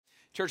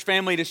Church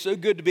family, it is so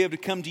good to be able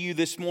to come to you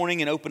this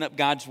morning and open up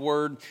God's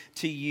Word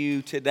to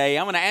you today.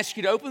 I'm going to ask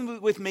you to open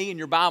with me in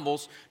your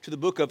Bibles to the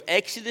book of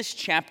Exodus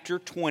chapter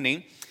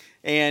 20.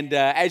 And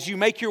as you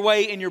make your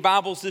way in your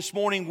Bibles this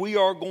morning, we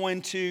are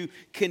going to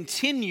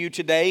continue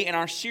today in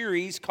our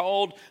series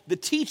called The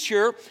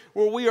Teacher,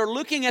 where we are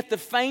looking at the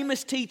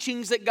famous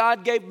teachings that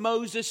God gave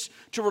Moses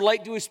to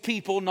relate to his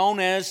people, known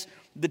as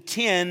the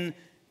 10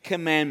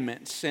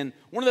 Commandments. And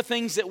one of the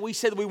things that we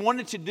said that we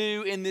wanted to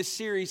do in this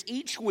series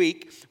each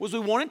week was we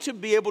wanted to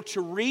be able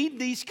to read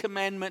these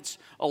commandments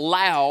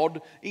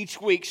aloud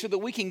each week so that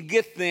we can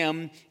get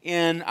them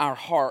in our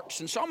hearts.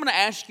 And so I'm going to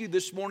ask you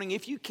this morning,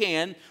 if you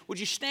can,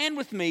 would you stand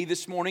with me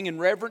this morning in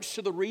reverence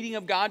to the reading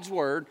of God's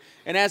Word?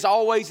 And as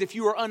always, if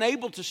you are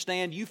unable to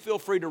stand, you feel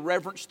free to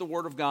reverence the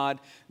Word of God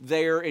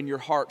there in your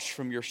hearts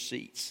from your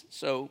seats.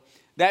 So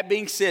that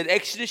being said,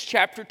 Exodus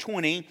chapter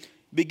 20,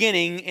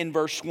 beginning in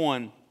verse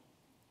 1.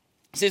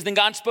 It says, Then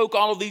God spoke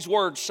all of these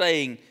words,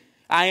 saying,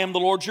 I am the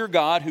Lord your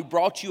God, who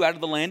brought you out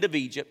of the land of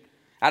Egypt,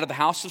 out of the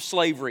house of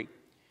slavery.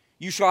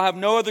 You shall have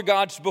no other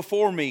gods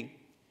before me.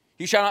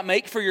 You shall not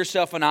make for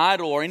yourself an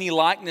idol or any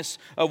likeness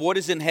of what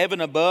is in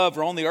heaven above,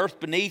 or on the earth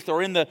beneath,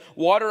 or in the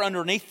water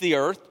underneath the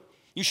earth.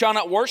 You shall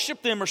not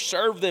worship them or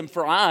serve them,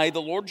 for I, the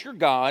Lord your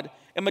God,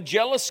 am a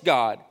jealous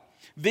God,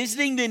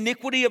 visiting the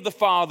iniquity of the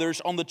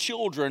fathers on the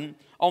children,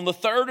 on the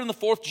third and the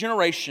fourth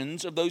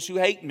generations of those who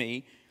hate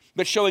me,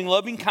 but showing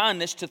loving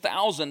kindness to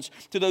thousands,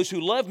 to those who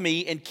love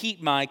me and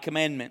keep my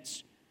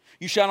commandments.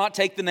 You shall not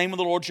take the name of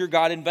the Lord your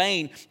God in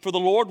vain, for the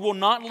Lord will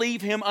not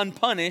leave him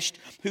unpunished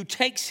who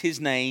takes his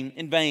name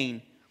in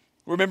vain.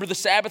 Remember the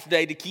Sabbath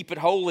day to keep it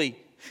holy.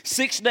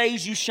 6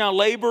 days you shall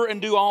labor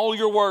and do all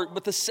your work,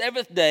 but the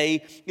seventh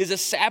day is a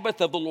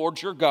Sabbath of the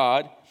Lord your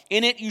God.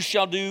 In it you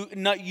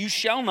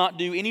shall not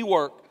do any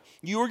work,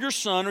 you or your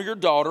son or your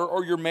daughter,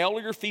 or your male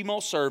or your female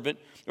servant,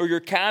 or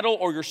your cattle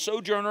or your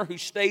sojourner who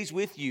stays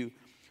with you.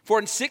 For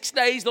in 6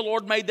 days the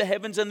Lord made the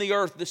heavens and the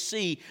earth, the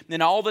sea,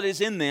 and all that is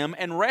in them,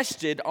 and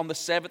rested on the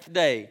seventh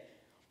day.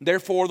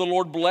 Therefore the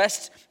Lord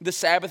blessed the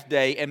Sabbath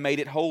day and made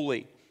it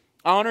holy.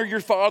 Honor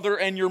your father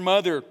and your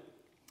mother,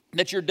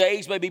 that your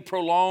days may be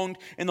prolonged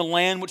in the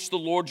land which the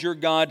Lord your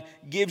God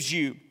gives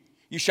you.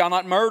 You shall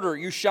not murder,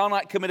 you shall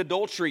not commit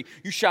adultery,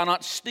 you shall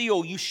not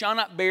steal, you shall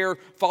not bear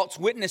false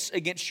witness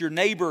against your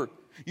neighbor.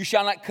 You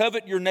shall not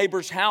covet your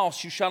neighbor's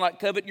house. You shall not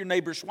covet your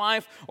neighbor's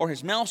wife, or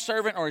his male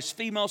servant, or his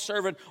female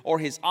servant, or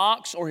his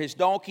ox, or his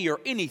donkey, or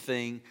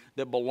anything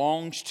that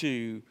belongs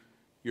to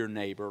your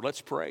neighbor.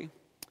 Let's pray.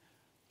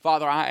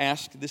 Father, I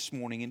ask this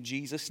morning in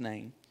Jesus'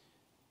 name,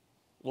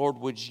 Lord,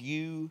 would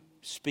you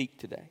speak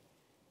today?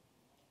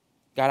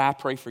 God, I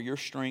pray for your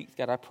strength.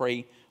 God, I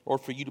pray, Lord,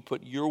 for you to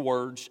put your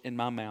words in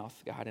my mouth,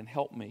 God, and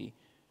help me,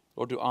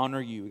 Lord, to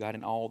honor you, God,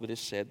 in all that is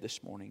said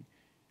this morning.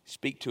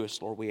 Speak to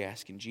us, Lord, we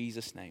ask in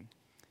Jesus' name.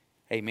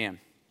 Amen.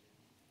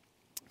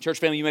 Church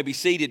family, you may be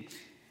seated.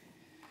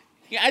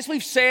 As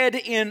we've said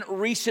in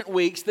recent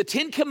weeks, the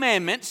 10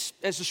 Commandments,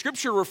 as the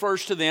Scripture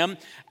refers to them,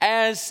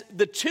 as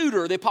the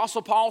tutor. The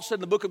Apostle Paul said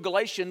in the book of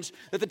Galatians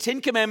that the 10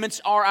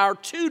 Commandments are our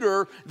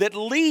tutor that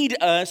lead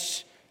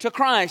us to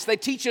Christ. They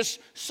teach us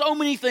so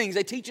many things.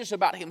 They teach us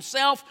about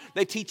Himself,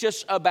 they teach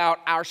us about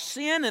our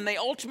sin, and they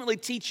ultimately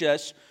teach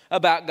us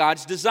about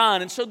God's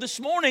design. And so this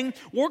morning,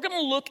 we're going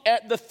to look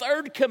at the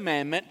third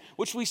commandment,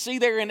 which we see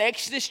there in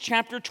Exodus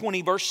chapter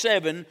 20, verse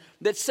 7,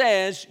 that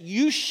says,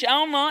 You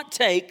shall not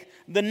take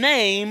the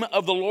name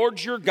of the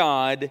Lord your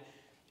God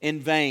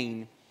in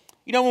vain.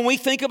 You know, when we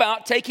think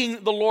about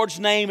taking the Lord's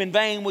name in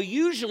vain, we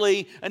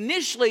usually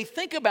initially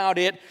think about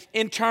it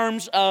in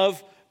terms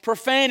of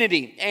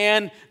profanity.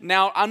 And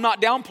now I'm not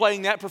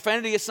downplaying that.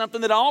 Profanity is something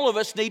that all of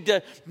us need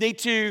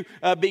to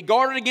be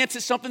guarded against.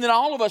 It's something that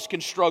all of us can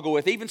struggle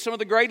with, even some of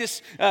the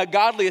greatest,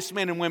 godliest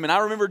men and women. I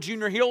remember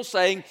Junior Hill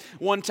saying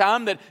one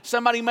time that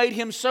somebody made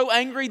him so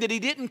angry that he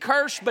didn't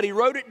curse, but he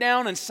wrote it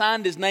down and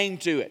signed his name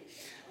to it.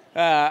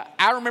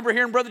 I remember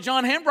hearing Brother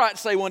John Hambright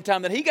say one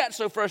time that he got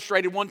so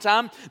frustrated one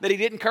time that he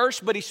didn't curse,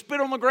 but he spit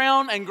on the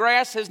ground and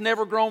grass has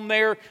never grown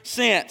there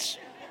since.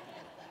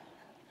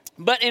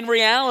 But in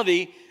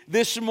reality,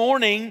 this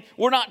morning,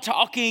 we're not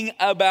talking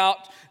about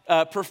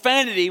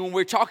profanity when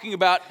we're talking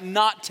about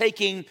not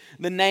taking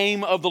the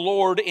name of the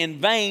Lord in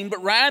vain,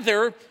 but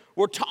rather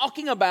we're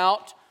talking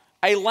about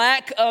a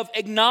lack of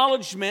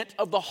acknowledgement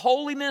of the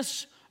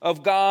holiness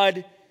of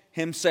God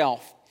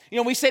Himself. You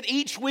know, we said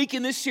each week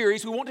in this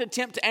series, we want to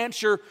attempt to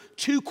answer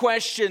two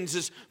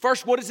questions.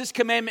 First, what does this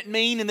commandment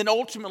mean? And then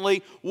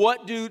ultimately,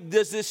 what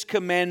does this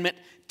commandment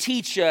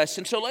teach us?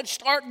 And so let's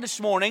start this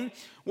morning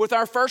with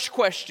our first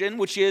question,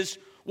 which is,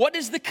 what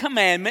does the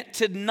commandment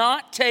to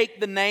not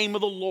take the name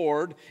of the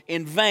Lord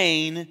in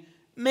vain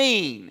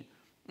mean?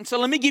 And so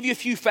let me give you a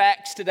few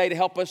facts today to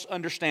help us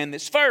understand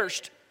this.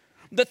 First,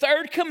 the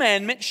third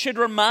commandment should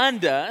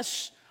remind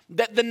us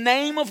that the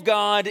name of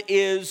God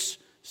is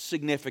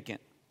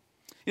significant.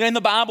 You know, in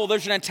the Bible,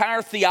 there's an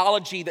entire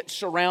theology that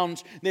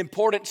surrounds the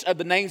importance of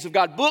the names of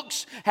God.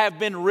 Books have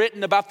been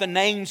written about the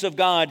names of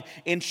God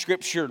in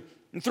Scripture.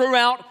 And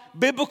throughout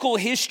biblical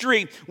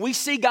history, we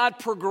see God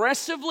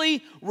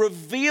progressively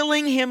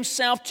revealing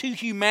himself to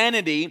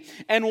humanity.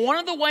 And one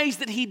of the ways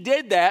that he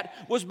did that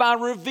was by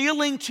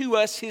revealing to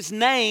us his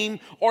name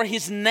or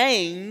his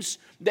names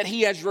that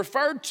he has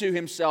referred to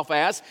himself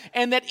as,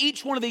 and that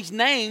each one of these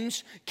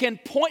names can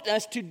point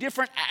us to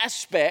different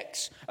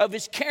aspects of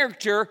his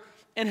character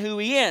and who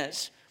he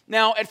is.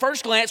 Now, at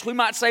first glance, we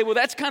might say, well,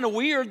 that's kind of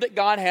weird that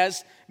God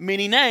has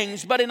many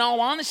names. But in all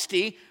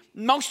honesty,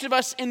 most of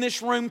us in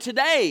this room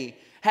today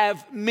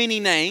have many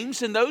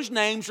names, and those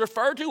names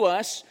refer to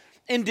us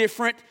in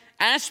different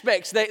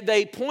aspects.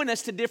 They point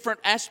us to different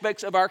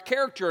aspects of our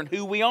character and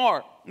who we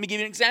are. Let me give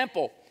you an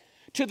example.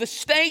 To the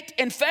state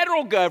and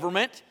federal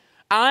government,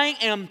 I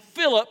am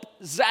Philip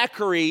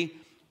Zachary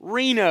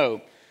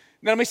Reno.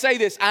 Now, let me say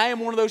this. I am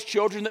one of those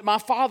children that my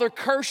father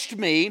cursed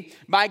me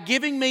by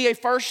giving me a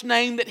first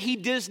name that he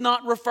does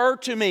not refer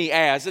to me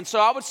as. And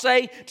so I would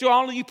say to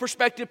all of you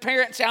prospective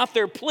parents out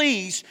there,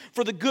 please,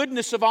 for the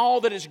goodness of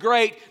all that is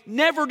great,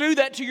 never do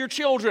that to your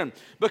children.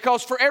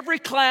 Because for every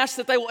class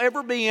that they will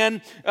ever be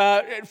in,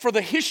 for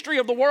the history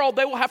of the world,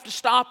 they will have to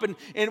stop.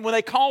 And when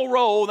they call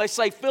roll, they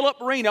say, Philip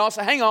Reno. I'll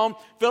say, hang on,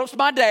 Philip's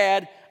my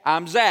dad.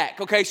 I'm Zach.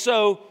 Okay,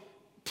 so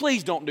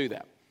please don't do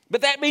that.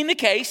 But that being the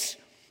case,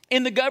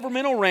 in the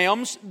governmental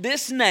realms,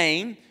 this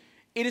name,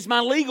 it is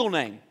my legal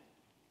name.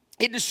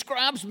 It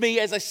describes me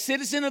as a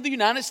citizen of the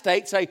United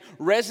States, a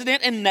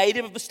resident and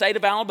native of the state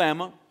of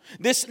Alabama.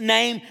 This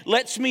name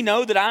lets me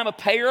know that I am a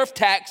payer of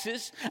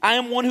taxes. I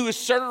am one who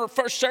is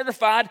first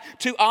certified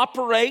to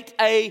operate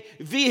a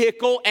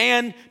vehicle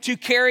and to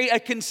carry a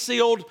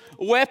concealed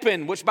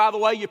weapon, which, by the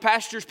way, your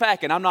pastor's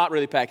packing. I'm not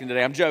really packing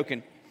today. I'm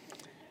joking.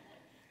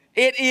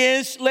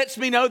 It lets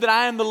me know that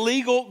I am the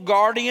legal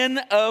guardian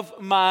of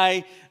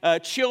my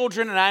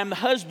children, and I am the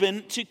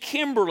husband to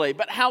Kimberly.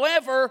 But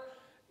however,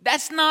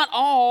 that's not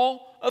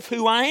all of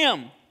who I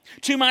am.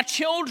 To my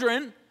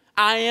children,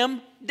 I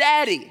am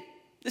Daddy.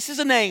 This is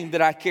a name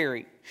that I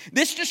carry.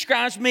 This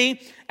describes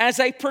me as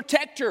a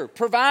protector,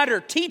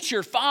 provider,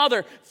 teacher,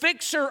 father,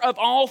 fixer of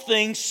all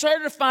things,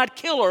 certified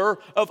killer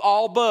of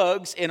all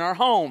bugs in our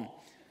home.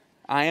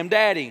 I am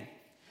Daddy.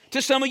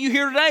 To some of you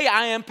here today,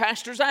 I am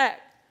Pastor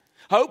Zac.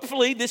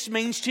 Hopefully, this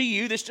means to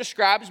you, this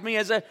describes me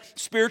as a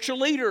spiritual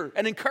leader,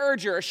 an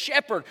encourager, a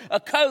shepherd, a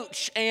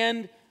coach,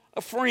 and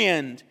a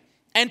friend.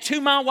 And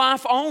to my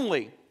wife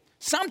only,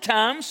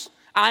 sometimes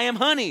I am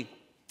honey,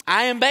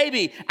 I am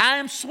baby, I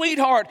am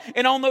sweetheart.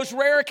 And on those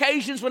rare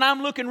occasions when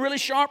I'm looking really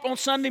sharp on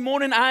Sunday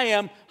morning, I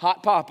am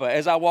hot papa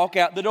as I walk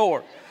out the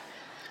door.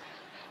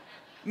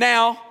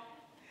 Now,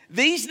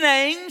 these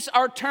names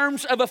are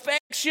terms of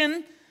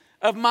affection,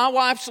 of my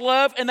wife's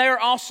love, and they are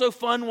also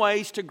fun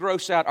ways to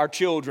gross out our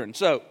children.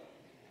 So,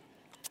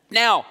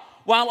 now,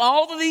 while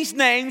all of these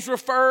names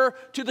refer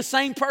to the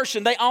same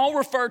person, they all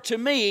refer to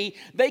me,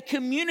 they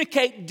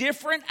communicate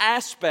different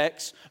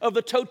aspects of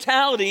the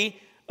totality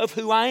of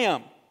who I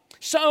am.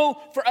 So,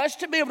 for us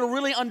to be able to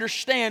really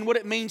understand what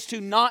it means to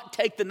not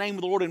take the name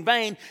of the Lord in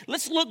vain,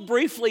 let's look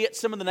briefly at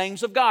some of the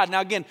names of God.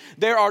 Now, again,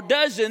 there are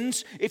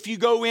dozens if you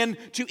go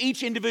into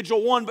each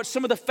individual one, but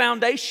some of the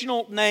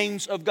foundational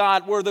names of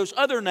God where those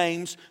other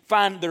names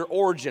find their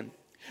origin.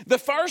 The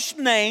first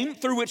name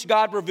through which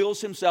God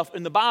reveals himself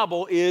in the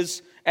Bible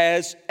is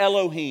as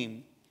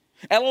Elohim.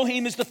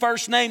 Elohim is the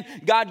first name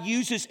God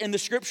uses in the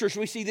scriptures.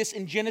 We see this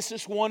in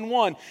Genesis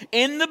 1:1.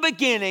 In the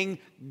beginning,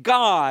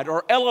 God,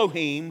 or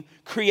Elohim,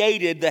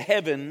 created the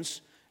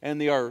heavens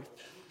and the earth.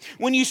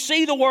 When you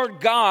see the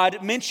word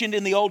God mentioned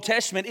in the Old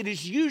Testament, it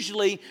is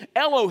usually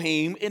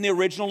Elohim in the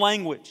original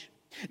language.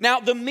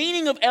 Now, the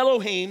meaning of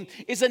Elohim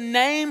is a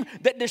name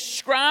that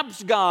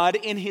describes God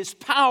in his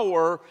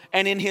power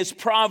and in his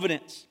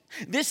providence.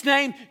 This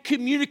name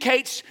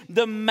communicates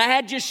the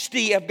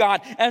majesty of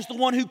God as the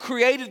one who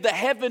created the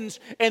heavens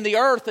and the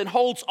earth and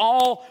holds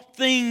all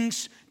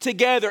things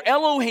together.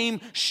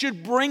 Elohim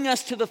should bring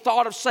us to the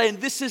thought of saying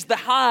this is the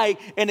high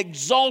and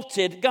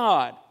exalted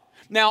God.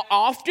 Now,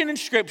 often in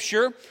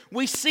Scripture,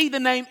 we see the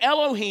name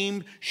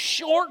Elohim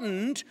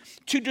shortened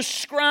to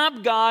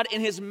describe God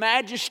in his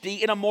majesty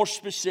in a more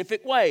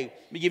specific way.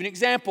 Let me give you an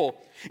example.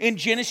 In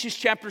Genesis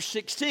chapter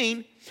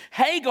 16,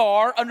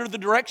 Hagar, under the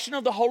direction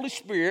of the Holy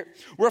Spirit,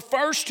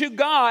 refers to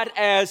God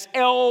as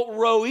El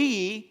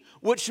Roi,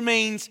 which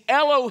means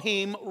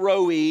Elohim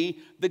Roi,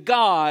 the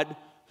God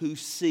who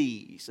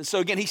sees. And so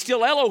again, he's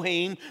still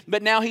Elohim,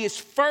 but now he is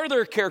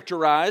further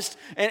characterized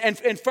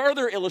and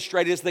further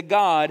illustrated as the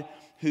God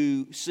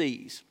who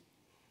sees.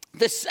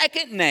 The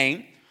second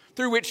name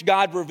through which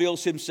God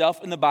reveals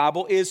himself in the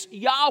Bible is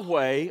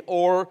Yahweh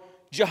or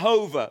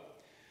Jehovah.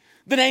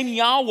 The name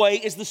Yahweh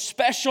is the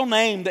special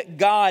name that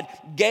God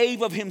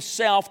gave of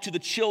himself to the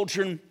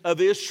children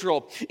of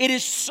Israel. It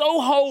is so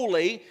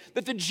holy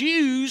that the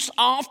Jews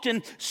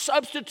often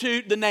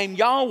substitute the name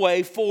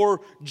Yahweh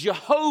for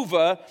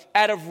Jehovah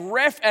out of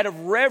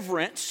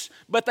reverence,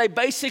 but they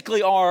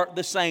basically are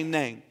the same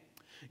name.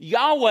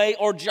 Yahweh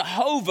or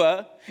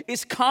Jehovah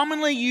is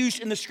commonly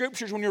used in the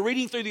scriptures. When you're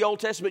reading through the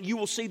Old Testament, you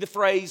will see the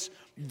phrase,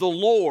 the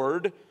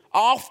Lord,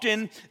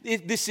 often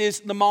this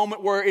is the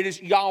moment where it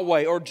is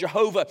Yahweh or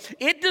Jehovah.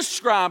 It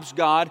describes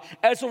God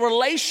as a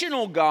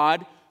relational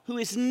God who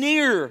is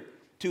near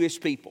to his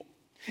people.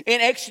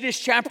 In Exodus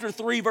chapter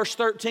 3, verse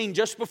 13,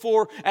 just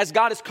before, as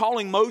God is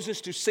calling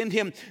Moses to send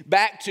him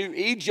back to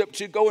Egypt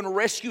to go and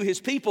rescue his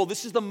people,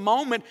 this is the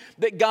moment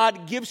that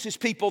God gives his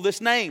people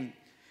this name.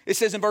 It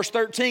says in verse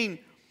 13,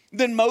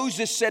 "Then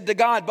Moses said to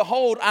God,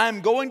 Behold, I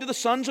am going to the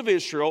sons of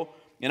Israel,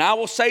 and I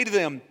will say to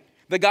them,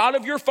 The God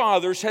of your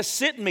fathers has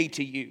sent me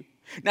to you.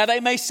 Now they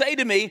may say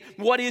to me,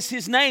 What is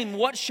his name?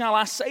 What shall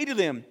I say to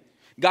them?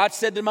 God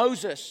said to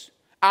Moses,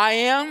 I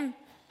am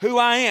who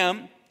I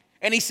am.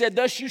 And he said,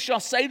 Thus you shall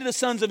say to the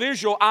sons of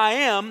Israel, I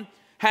am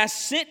has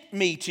sent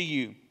me to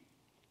you.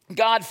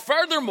 God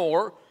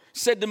furthermore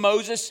said to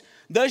Moses,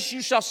 Thus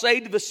you shall say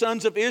to the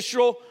sons of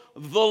Israel,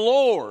 The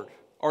Lord,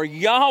 or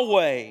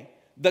Yahweh,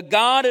 the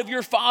God of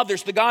your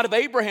fathers, the God of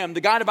Abraham,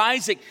 the God of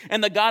Isaac,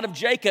 and the God of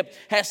Jacob,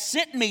 has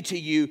sent me to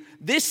you.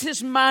 This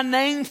is my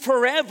name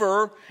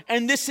forever,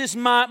 and this is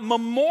my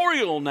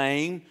memorial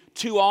name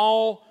to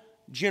all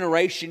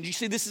generations. You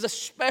see, this is a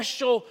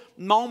special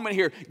moment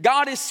here.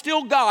 God is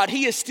still God.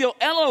 He is still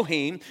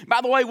Elohim.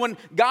 By the way, when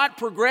God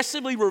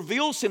progressively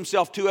reveals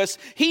himself to us,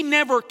 he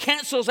never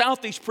cancels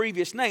out these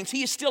previous names.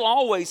 He is still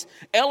always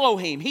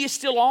Elohim. He is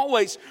still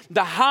always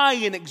the high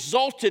and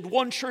exalted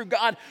one true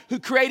God who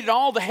created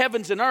all the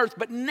heavens and earth.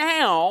 But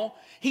now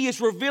he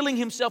is revealing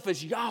himself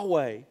as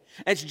Yahweh,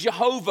 as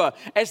Jehovah,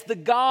 as the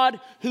God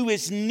who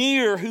is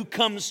near, who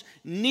comes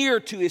near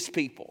to his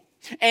people.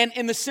 And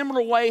in the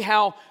similar way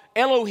how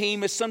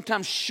Elohim is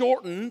sometimes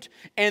shortened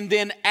and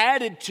then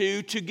added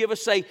to give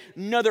us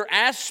another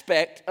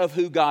aspect of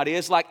who God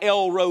is, like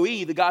El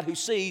Roi, the God who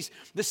sees.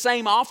 The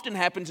same often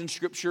happens in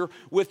Scripture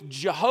with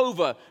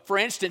Jehovah. For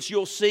instance,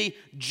 you'll see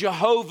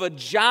Jehovah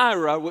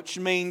Jireh, which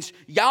means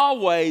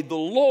Yahweh, the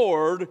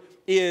Lord,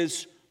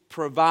 is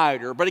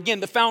provider. But again,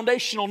 the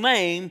foundational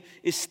name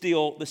is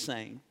still the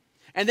same.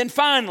 And then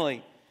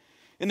finally,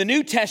 in the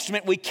New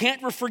Testament, we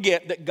can't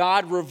forget that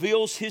God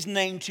reveals his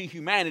name to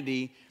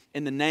humanity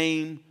in the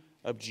name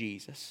of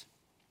Jesus.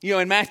 You know,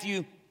 in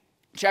Matthew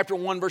chapter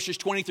 1, verses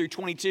 20 through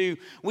 22,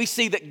 we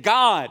see that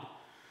God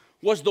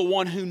was the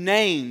one who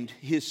named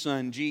his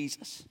son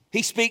Jesus.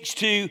 He speaks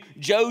to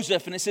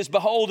Joseph and it says,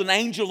 Behold, an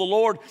angel of the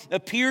Lord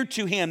appeared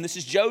to him. This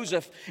is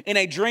Joseph in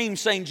a dream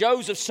saying,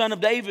 Joseph, son of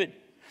David,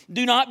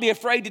 do not be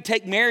afraid to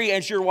take Mary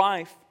as your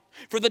wife.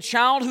 For the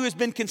child who has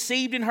been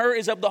conceived in her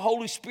is of the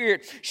Holy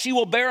Spirit. She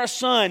will bear a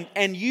son,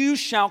 and you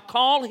shall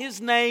call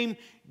his name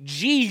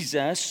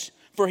Jesus,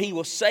 for he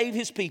will save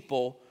his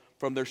people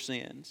from their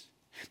sins.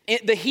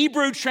 The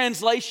Hebrew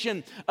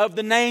translation of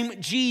the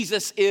name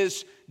Jesus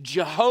is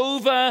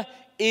Jehovah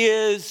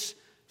is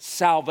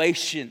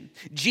salvation.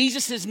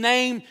 Jesus'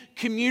 name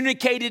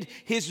communicated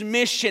his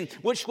mission,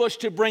 which was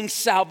to bring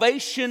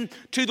salvation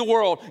to the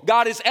world.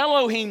 God is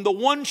Elohim, the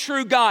one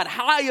true God,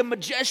 high and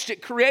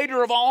majestic,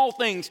 creator of all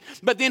things.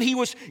 But then he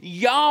was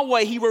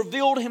Yahweh. He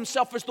revealed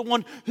himself as the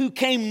one who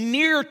came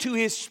near to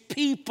his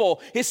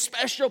people, his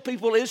special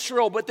people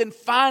Israel. But then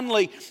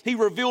finally, he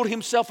revealed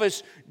himself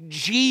as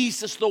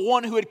Jesus, the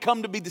one who had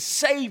come to be the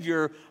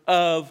Savior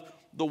of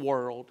the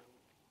world.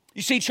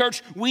 You see,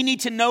 church, we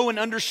need to know and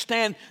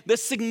understand the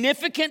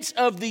significance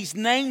of these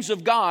names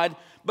of God,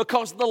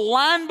 because the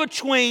line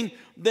between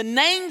the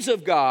names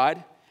of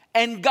God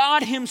and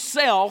God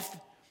himself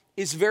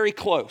is very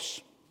close.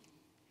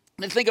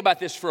 Now think about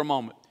this for a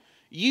moment.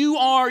 You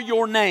are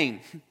your name,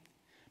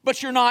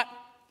 but you're not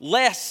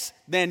less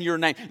than your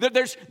name.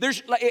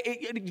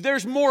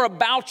 There's more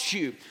about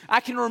you. I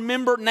can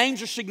remember,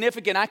 names are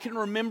significant. I can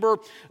remember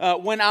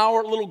when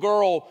our little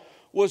girl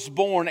was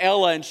born,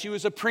 Ella, and she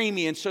was a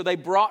preemie, and so they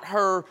brought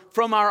her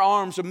from our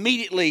arms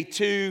immediately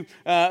to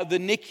the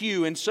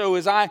NICU. And so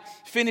as I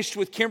finished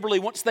with Kimberly,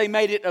 once they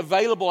made it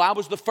available, I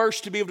was the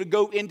first to be able to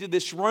go into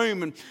this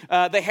room,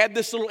 and they had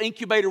this little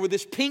incubator with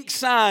this pink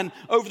sign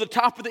over the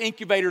top of the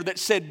incubator that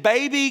said,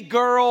 Baby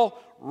Girl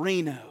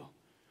Reno.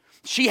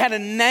 She had a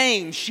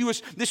name. She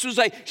was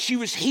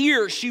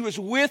here. She was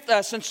with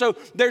us. And so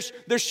there's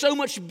so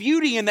much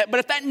beauty in that.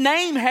 But if that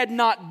name had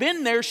not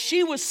been there,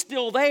 she was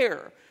still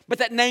there. But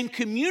that name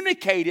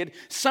communicated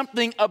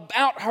something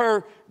about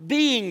her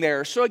being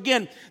there. So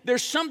again,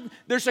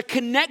 there's a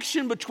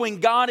connection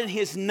between God and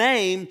his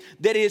name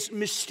that is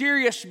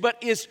mysterious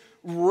but is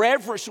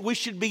reverence. We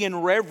should be in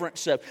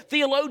reverence of.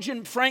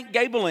 Theologian Frank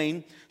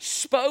Gabeline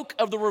spoke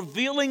of the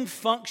revealing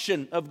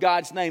function of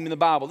God's name in the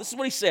Bible. This is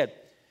what he said.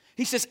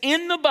 He says,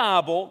 in the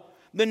Bible,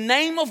 the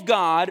name of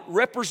God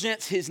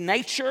represents his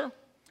nature,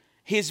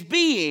 his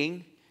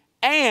being,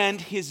 and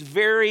his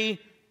very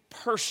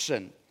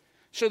person.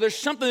 So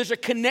there's a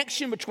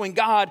connection between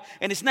God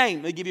and his name.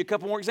 Let me give you a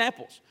couple more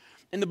examples.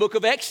 In the book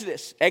of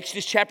Exodus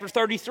chapter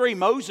 33,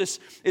 Moses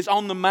is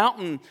on the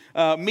mountain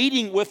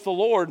meeting with the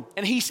Lord,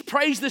 and he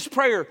prays this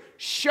prayer,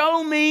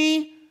 show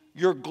me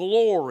your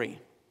glory.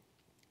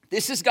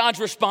 This is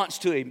God's response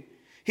to him.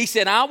 He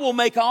said, I will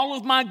make all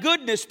of my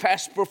goodness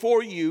pass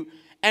before you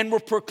and will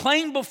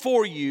proclaim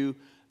before you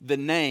the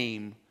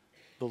name,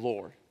 the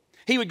Lord.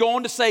 He would go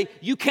on to say,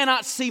 you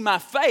cannot see my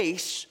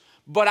face,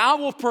 but I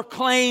will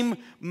proclaim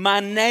my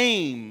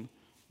name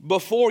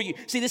before you.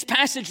 See, this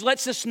passage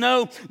lets us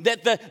know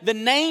that the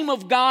name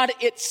of God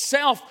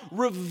itself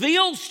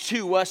reveals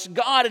to us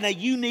God in a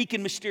unique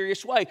and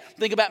mysterious way.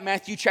 Think about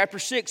Matthew chapter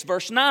 6,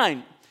 verse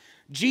 9.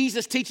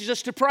 Jesus teaches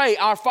us to pray,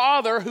 Our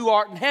Father who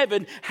art in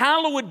heaven,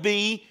 hallowed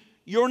be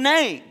your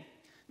name.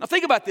 Now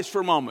think about this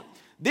for a moment.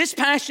 This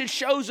passage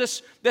shows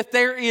us that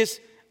there is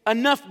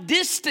enough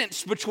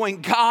distance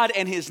between God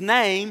and His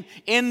name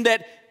in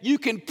that you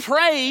can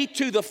pray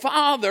to the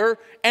Father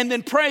and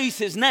then praise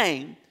His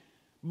name.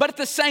 But at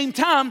the same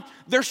time,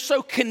 they're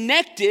so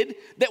connected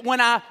that when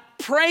I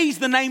praise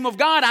the name of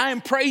God, I am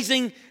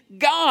praising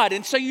God.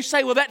 And so you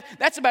say, well,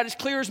 that's about as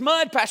clear as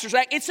mud, Pastor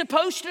Zach. It's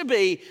supposed to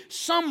be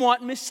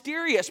somewhat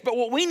mysterious. But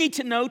what we need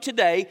to know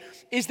today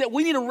is that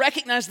we need to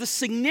recognize the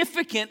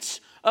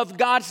significance of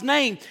God's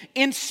name.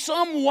 In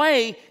some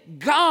way,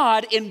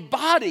 God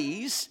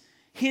embodies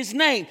His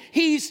name.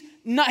 He's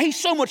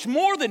so much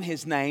more than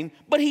His name,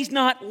 but He's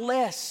not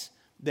less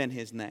than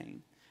His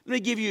name. Let me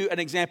give you an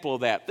example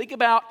of that. Think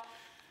about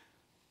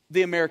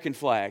the American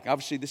flag.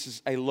 Obviously, this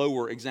is a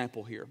lower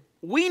example here.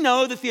 We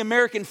know that the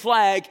American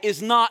flag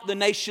is not the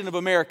nation of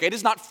America. It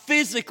is not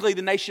physically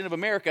the nation of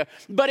America,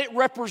 but it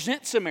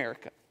represents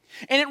America.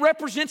 And it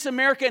represents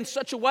America in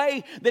such a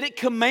way that it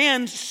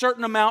commands a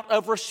certain amount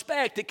of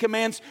respect. It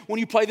commands, when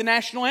you play the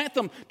national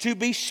anthem, to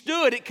be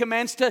stood. It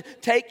commands to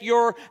take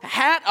your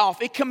hat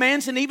off. It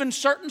commands in even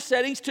certain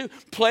settings to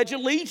pledge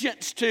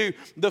allegiance to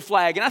the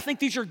flag. And I think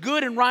these are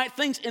good and right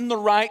things in the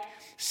right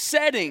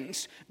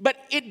settings. But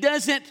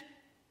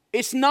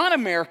it's not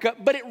America,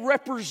 but it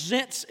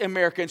represents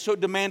America, and so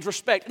it demands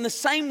respect. In the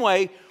same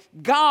way,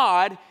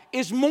 God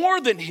is more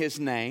than His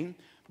name,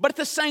 but at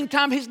the same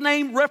time, His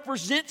name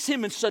represents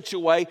Him in such a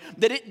way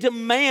that it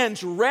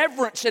demands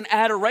reverence and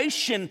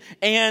adoration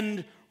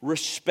and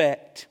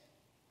respect.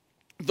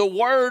 The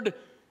word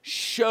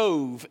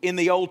shov in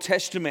the Old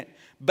Testament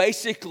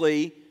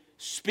basically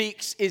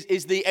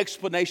is the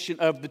explanation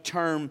of the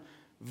term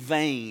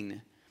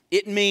vain.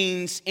 It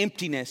means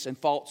emptiness and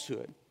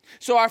falsehood.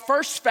 So our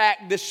first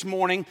fact this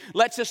morning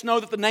lets us know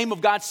that the name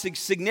of God's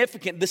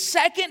significant. The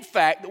second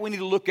fact that we need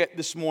to look at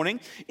this morning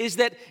is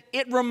that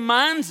it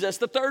reminds us,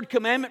 the third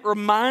commandment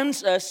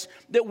reminds us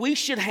that we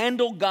should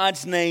handle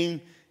God's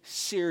name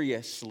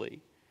seriously.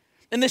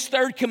 In this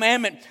third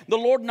commandment, the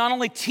Lord not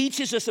only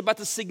teaches us about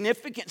the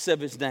significance of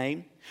His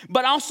name,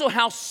 but also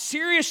how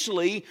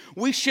seriously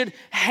we should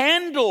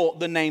handle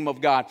the name of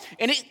God.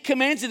 And it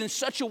commands it in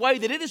such a way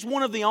that it is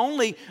one of the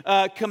only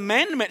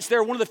commandments.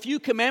 They're one of the few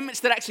commandments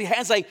that actually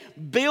has a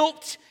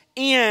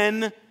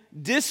built-in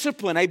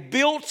discipline, a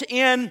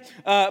built-in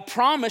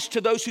promise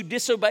to those who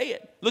disobey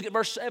it. Look at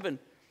verse 7. It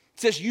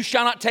says, you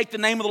shall not take the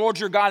name of the Lord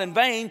your God in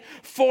vain,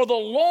 for the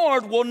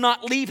Lord will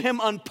not leave him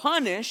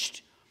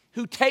unpunished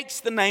who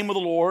takes the name of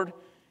the Lord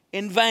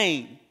in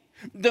vain.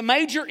 The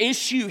major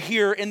issue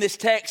here in this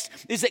text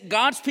is that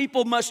God's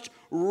people must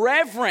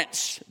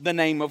reverence the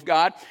name of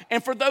God.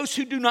 And for those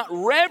who do not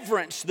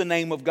reverence the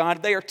name of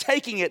God, they are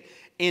taking it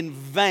in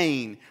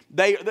vain.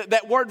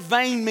 That word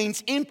vain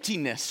means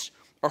emptiness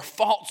or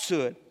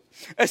falsehood.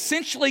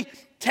 Essentially,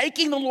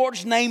 taking the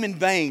Lord's name in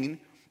vain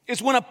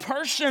is when a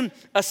person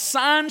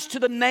assigns to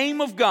the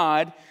name of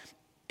God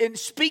and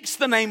speaks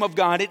the name of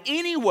God in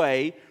any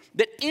way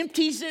that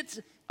empties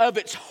it of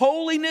its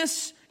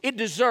holiness it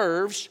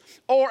deserves,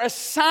 or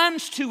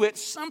assigns to it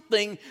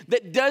something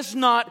that does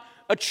not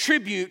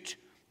attribute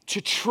to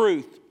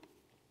truth.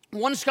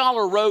 One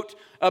scholar wrote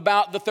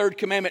about the third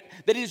commandment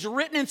that it is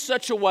written in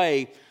such a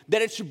way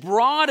that it's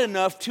broad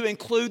enough to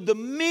include the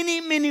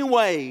many, many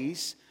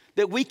ways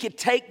that we could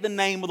take the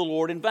name of the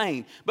Lord in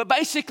vain. But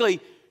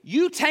basically,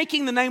 you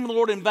taking the name of the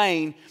Lord in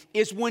vain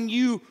is when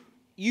you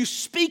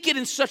speak it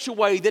in such a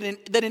way that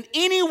in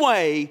any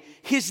way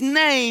His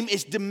name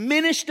is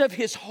diminished of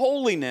His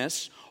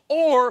holiness,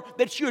 or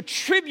that you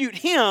attribute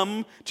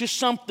Him to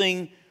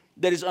something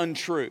that is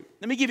untrue.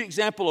 Let me give you an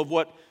example of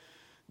what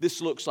this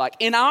looks like.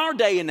 In our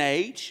day and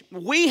age,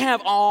 we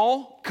have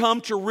all come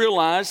to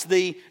realize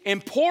the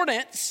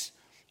importance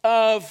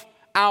of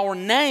our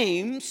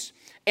names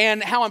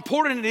and how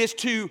important it is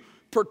to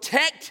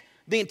protect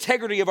the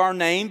integrity of our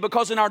name,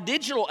 because in our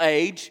digital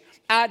age,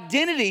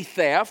 identity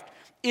theft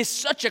is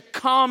such a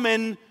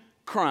common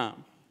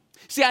crime.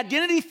 See,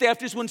 identity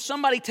theft is when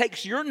somebody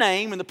takes your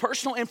name and the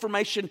personal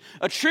information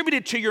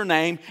attributed to your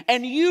name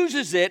and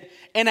uses it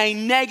in a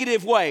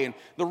negative way. And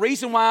the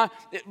reason why,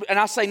 and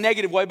I say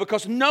negative way,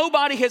 because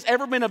nobody has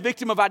ever been a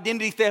victim of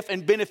identity theft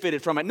and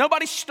benefited from it.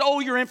 Nobody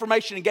stole your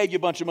information and gave you a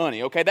bunch of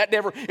money, okay?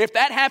 If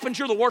that happens,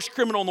 you're the worst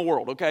criminal in the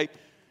world, okay?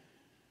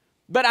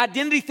 But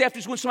identity theft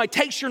is when somebody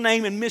takes your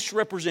name and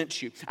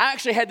misrepresents you. I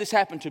actually had this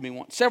happen to me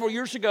once. Several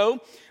years ago,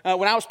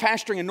 when I was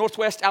pastoring in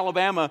Northwest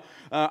Alabama,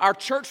 our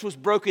church was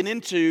broken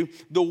into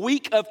the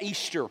week of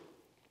Easter.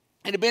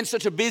 It had been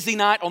such a busy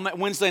night on that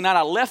Wednesday night.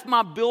 I left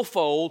my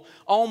billfold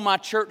on my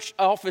church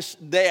office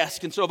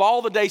desk. And so of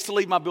all the days to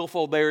leave my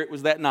billfold there, it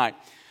was that night.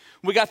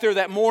 We got there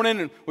that morning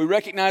and we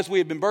recognized we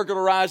had been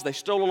burglarized. They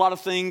stole a lot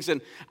of things,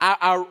 and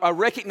I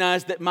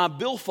recognized that my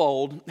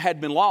billfold had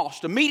been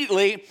lost.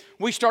 Immediately,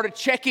 we started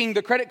checking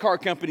the credit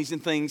card companies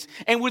and things,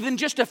 and within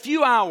just a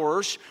few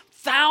hours,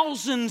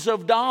 thousands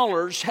of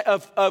dollars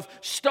of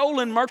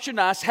stolen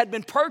merchandise had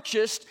been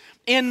purchased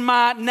in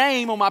my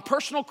name on my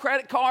personal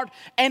credit card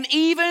and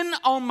even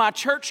on my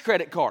church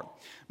credit card.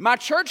 My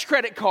church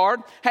credit card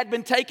had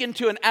been taken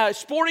to a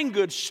sporting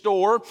goods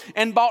store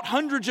and bought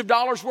hundreds of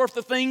dollars worth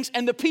of things,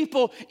 and the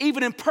people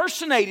even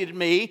impersonated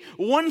me,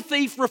 one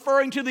thief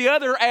referring to the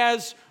other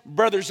as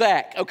Brother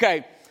Zac.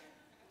 Okay,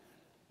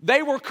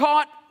 they were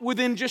caught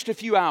within just a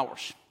few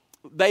hours.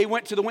 They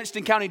went to the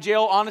Winston County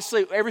Jail.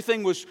 Honestly,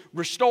 everything was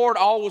restored.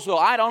 All was well.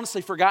 I'd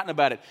honestly forgotten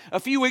about it. A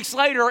few weeks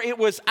later, it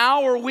was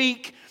our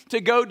week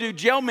to go do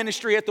jail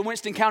ministry at the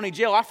Winston County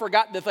Jail. I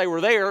forgot that they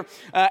were there.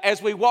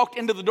 As we walked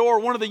into the door,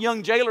 one of the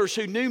young jailers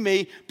who knew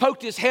me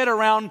poked his head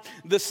around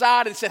the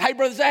side and said, "Hey,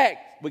 Brother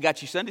Zac, we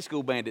got you Sunday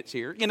school bandits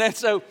here."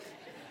 So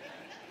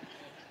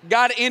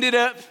God ended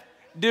up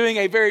doing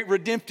a very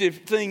redemptive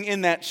thing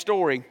in that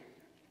story.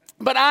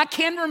 But I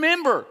can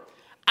remember,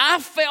 I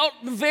felt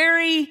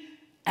very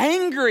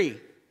angry.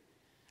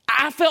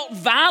 I felt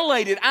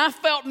violated. I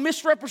felt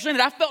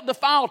misrepresented. I felt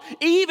defiled.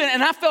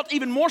 And I felt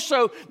even more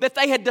so that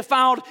they had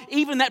defiled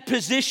even that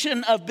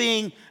position of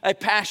being a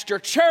pastor.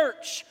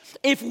 Church,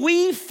 if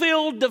we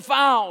feel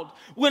defiled,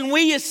 when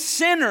we as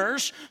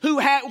sinners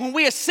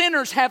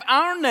have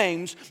our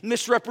names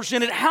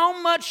misrepresented,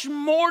 how much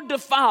more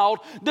defiled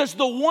does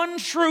the one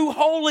true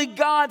holy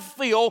God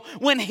feel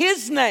when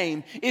His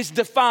name is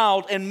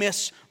defiled and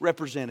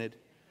misrepresented?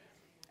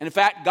 And in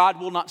fact, God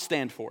will not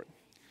stand for it.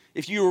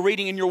 If you were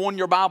reading in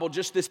your Bible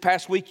just this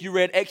past week, you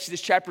read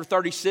Exodus chapter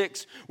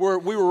 36, where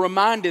we were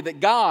reminded that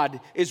God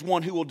is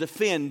one who will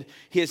defend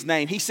His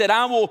name. He said,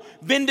 "I will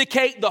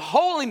vindicate the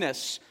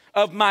holiness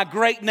of my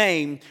great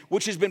name,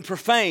 which has been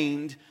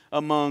profaned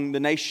among the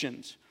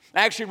nations."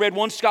 I actually read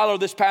one scholar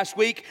this past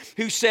week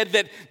who said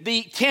that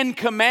the 10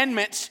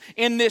 Commandments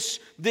in the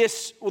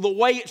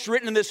way it's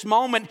written in this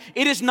moment,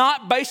 it is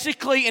not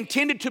basically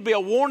intended to be a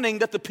warning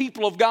that the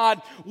people of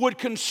God would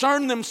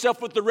concern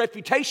themselves with the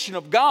reputation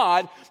of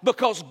God,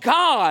 because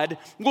God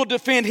will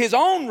defend His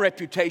own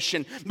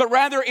reputation, but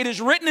rather it is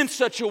written in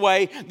such a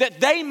way that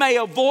they may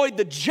avoid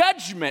the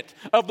judgment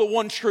of the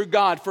one true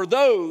God for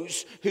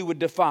those who would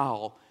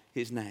defile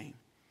His name.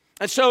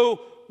 And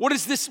so, what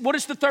is this? What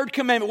is the third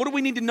commandment? What do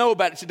we need to know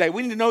about it today?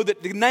 We need to know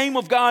that the name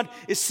of God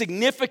is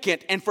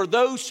significant, and for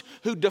those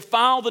who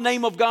defile the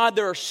name of God,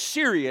 there are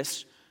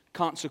serious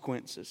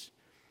consequences.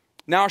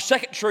 Now, our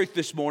second truth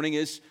this morning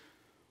is,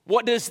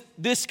 what does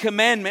this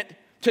commandment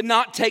to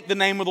not take the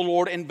name of the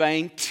Lord in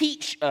vain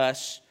teach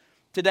us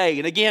today?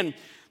 And again,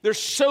 there's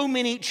so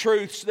many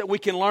truths that we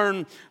can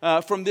learn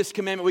from this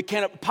commandment. We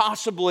can't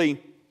possibly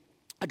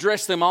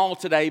address them all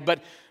today,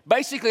 but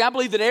basically, I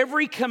believe that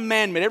every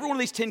commandment, every one of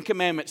these 10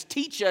 commandments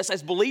teach us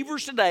as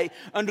believers today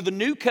under the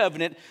new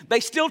covenant. They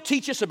still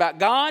teach us about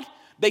God,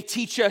 they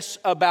teach us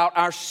about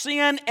our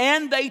sin,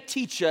 and they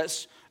teach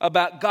us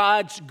about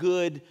God's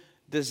good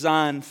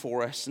design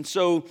for us. And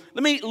so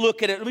let me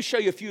look at it. Let me show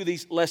you a few of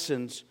these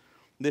lessons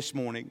this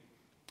morning.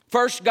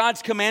 First,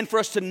 God's command for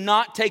us to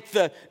not take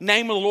the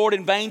name of the Lord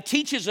in vain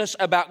teaches us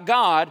about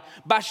God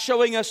by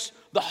showing us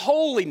the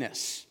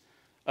holiness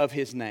of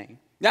His name.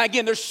 Now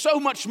again, there's so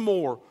much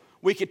more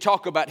we could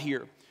talk about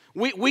here.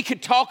 We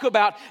could talk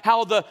about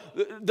how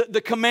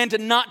the command to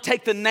not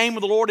take the name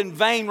of the Lord in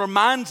vain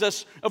reminds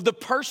us of the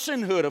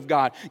personhood of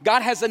God.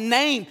 God has a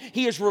name.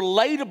 He is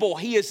relatable.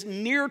 He is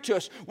near to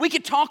us. We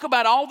could talk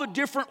about all the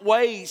different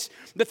ways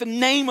that the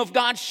name of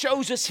God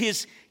shows us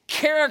His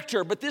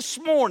character. But this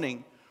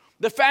morning,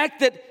 the fact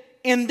that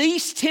in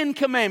these 10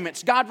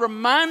 commandments, God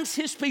reminds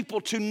His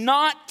people to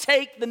not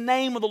take the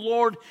name of the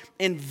Lord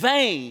in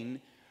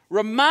vain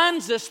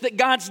reminds us that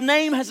God's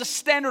name has a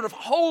standard of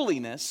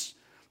holiness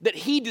that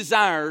He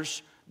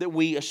desires that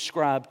we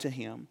ascribe to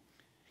Him.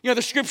 You know,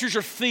 the scriptures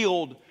are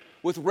filled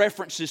with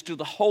references to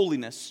the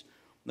holiness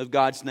of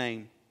God's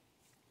name.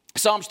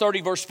 Psalms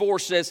 30 verse 4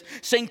 says,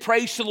 "Sing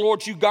praise to the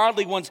Lord, you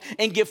godly ones,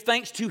 and give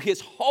thanks to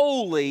His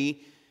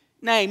holy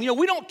name." You know,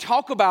 we don't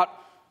talk about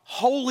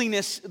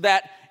holiness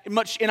that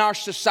much in our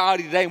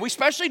society today. And we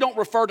especially don't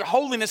refer to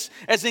holiness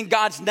as in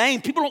God's name.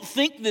 People don't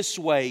think this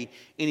way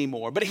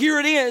anymore. But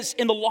here it is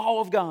in the law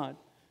of God.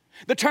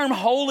 The term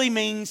holy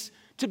means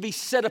to be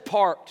set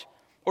apart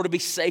or to be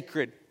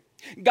sacred.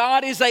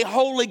 God is a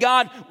holy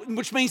God,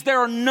 which means there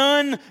are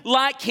none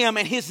like Him,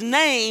 and His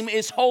name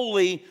is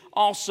holy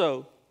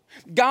also.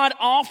 God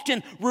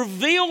often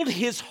revealed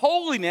His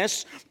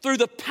holiness through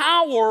the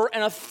power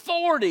and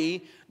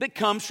authority that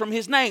comes from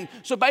His name.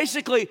 So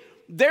basically,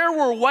 there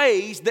were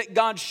ways that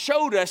God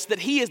showed us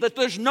that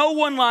there's no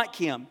one like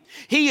Him.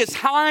 He is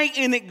high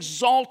and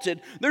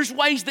exalted. There's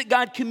ways that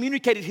God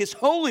communicated His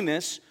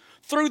holiness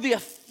through the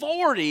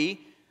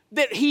authority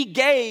that He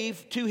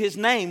gave to His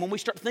name when we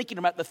start thinking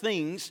about the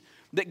things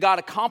that God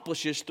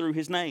accomplishes through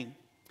His name.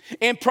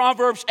 In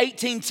Proverbs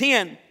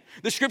 18:10,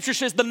 the scripture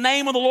says, "The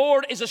name of the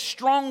Lord is a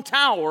strong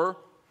tower.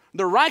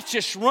 The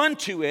righteous run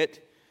to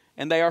it,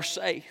 and they are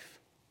safe.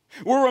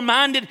 We're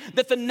reminded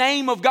that the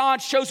name of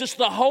God shows us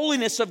the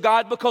holiness of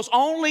God, because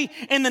only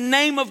in the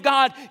name of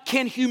God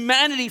can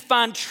humanity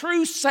find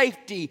true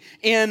safety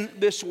in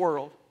this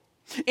world.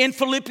 In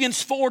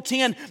Philippians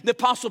 4:10, the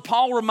Apostle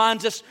Paul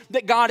reminds us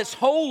that God is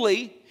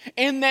holy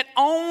and that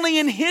only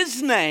in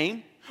His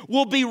name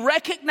will be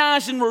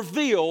recognized and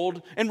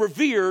revealed and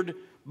revered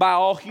by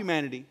all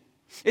humanity.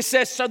 It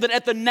says, so that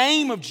at the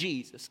name of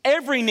Jesus,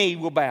 every knee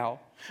will bow,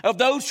 of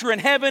those who are in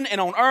heaven and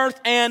on earth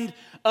and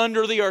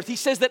under the earth. He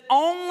says that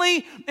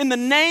only in the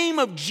name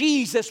of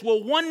Jesus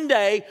will one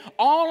day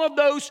all of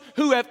those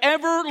who have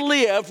ever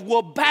lived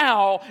will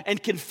bow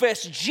and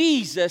confess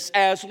Jesus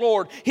as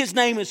Lord. His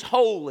name is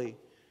holy.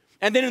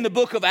 And then in the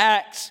book of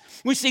Acts,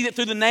 we see that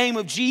through the name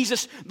of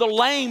Jesus, the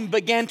lame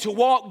began to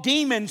walk.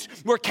 Demons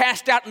were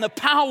cast out and the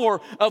power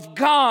of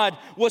God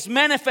was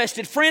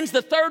manifested. Friends,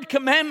 the third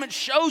commandment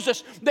shows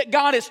us that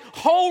God is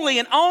holy,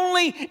 and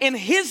only in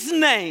His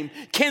name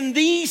can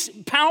these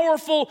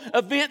powerful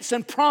events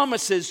and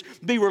promises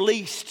be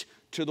released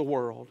to the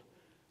world.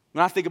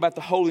 When I think about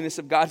the holiness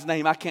of God's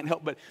name, I can't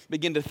help but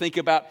begin to think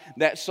about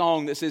that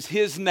song that says,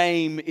 His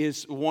name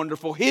is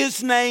wonderful.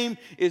 His name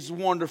is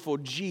wonderful,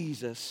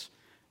 Jesus,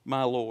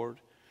 my Lord.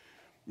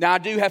 Now, I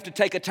do have to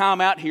take a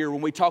time out here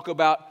when we talk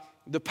about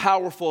the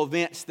powerful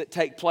events that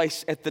take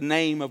place at the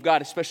name of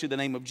God, especially the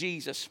name of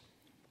Jesus.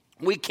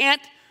 We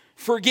can't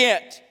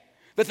forget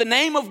that the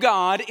name of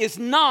God is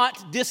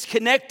not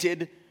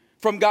disconnected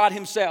from God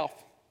Himself.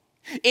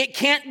 It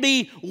can't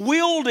be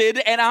wielded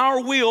at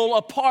our will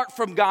apart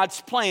from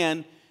God's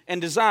plan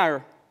and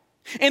desire.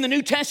 In the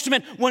New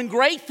Testament, when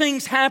great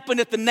things happened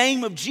at the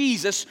name of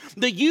Jesus,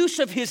 the use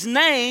of His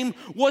name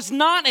was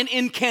not an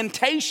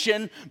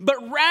incantation,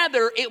 but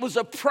rather it was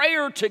a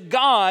prayer to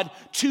God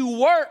to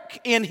work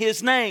in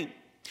His name.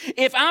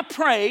 If I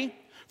pray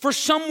for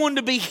someone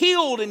to be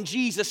healed in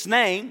Jesus'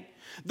 name,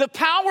 the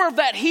power of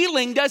that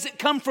healing doesn't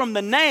come from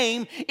the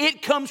name,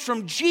 it comes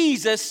from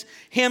Jesus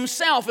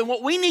Himself. And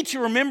what we need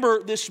to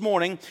remember this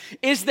morning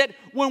is that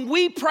when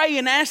we pray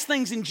and ask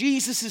things in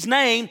Jesus'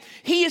 name,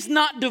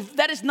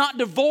 that is not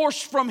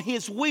divorced from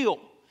His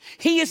will.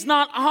 He is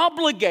not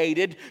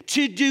obligated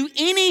to do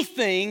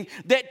anything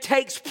that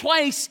takes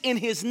place in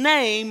His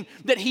name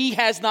that He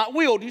has not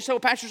willed. You say, well,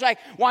 Pastor Zac,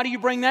 why do you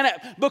bring that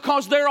up?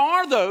 Because there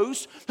are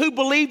those who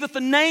believe that the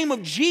name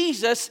of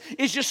Jesus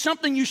is just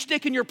something you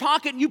stick in your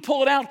pocket and you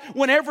pull it out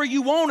whenever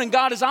you want, and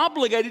God is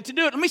obligated to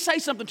do it. Let me say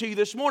something to you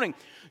this morning.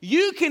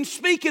 You can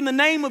speak in the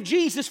name of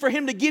Jesus for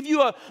Him to give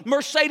you a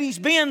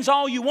Mercedes-Benz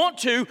all you want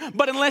to,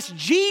 but unless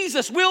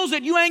Jesus wills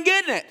it, you ain't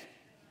getting it.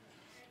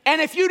 And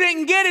if you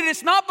didn't get it,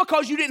 it's not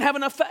because you didn't have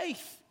enough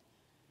faith.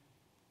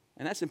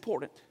 And that's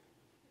important.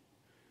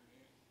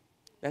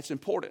 That's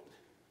important.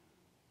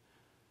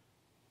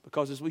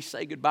 Because as we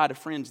say goodbye to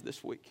friends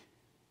this week,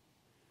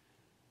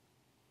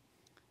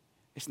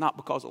 it's not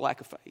because of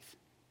lack of faith.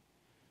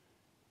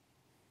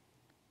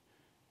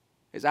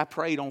 As I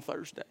prayed on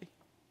Thursday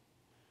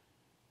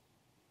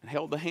and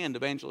held the hand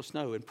of Angela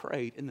Snow and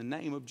prayed in the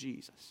name of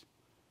Jesus,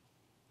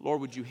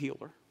 Lord, would you heal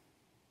her?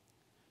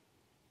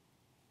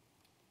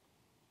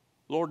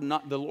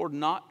 The Lord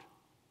not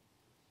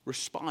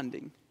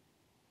responding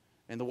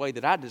in the way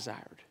that I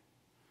desired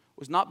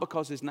was not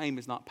because His name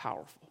is not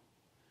powerful.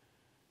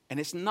 And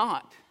it's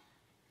not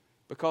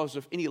because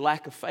of any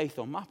lack of faith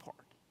on my part.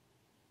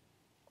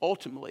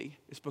 Ultimately,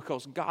 it's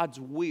because God's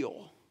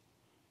will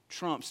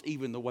trumps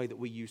even the way that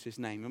we use His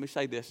name. Let me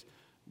say this.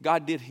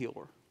 God did heal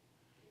her.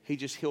 He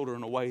just healed her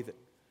in a way that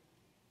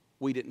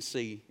we didn't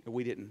see and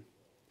we didn't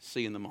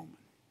see in the moment.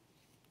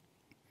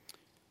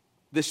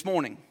 This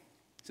morning,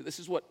 so this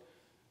is what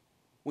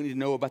we need to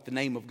know about the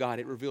name of God.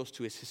 It reveals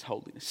to us His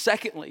holiness.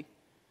 Secondly,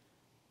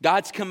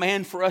 God's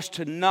command for us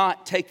to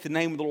not take the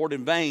name of the Lord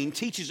in vain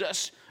teaches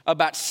us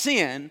about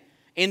sin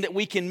and that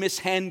we can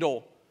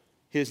mishandle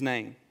His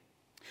name.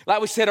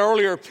 Like we said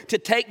earlier, to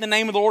take the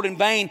name of the Lord in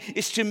vain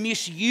is to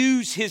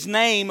misuse His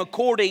name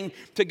according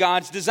to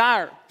God's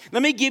desire.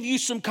 Let me give you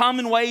some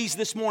common ways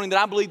this morning that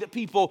I believe that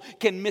people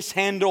can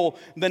mishandle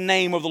the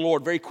name of the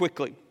Lord very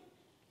quickly.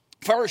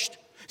 First,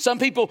 some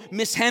people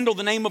mishandle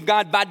the name of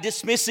God by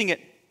dismissing it.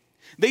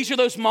 These are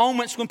those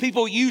moments when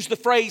people use the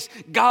phrase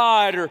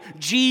God or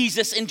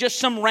Jesus in just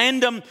some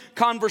random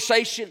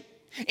conversation.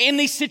 In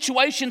these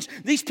situations,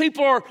 these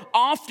people are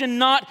often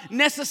not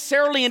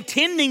necessarily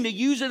intending to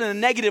use it in a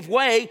negative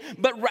way,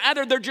 but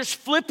rather they're just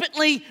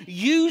flippantly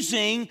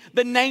using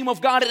the name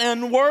of God in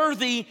an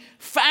unworthy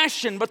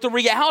fashion. But the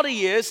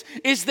reality is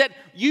that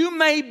you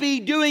may be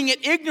doing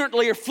it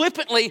ignorantly or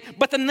flippantly,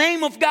 but the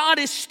name of God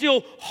is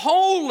still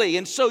holy.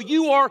 And so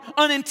you are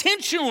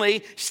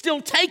unintentionally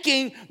still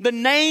taking the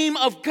name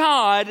of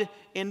God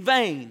in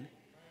vain.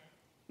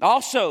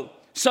 Also,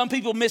 some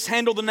people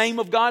mishandle the name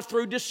of God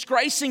through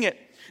disgracing it.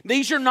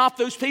 These are not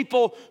those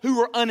people who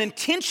are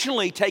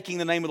unintentionally taking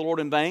the name of the Lord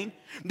in vain.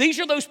 These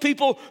are those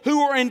people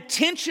who are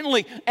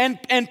intentionally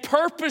and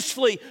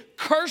purposefully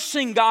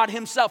cursing God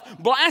himself,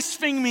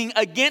 blaspheming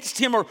against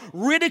him or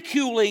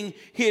ridiculing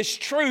his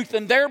truth,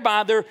 and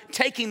thereby they're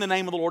taking the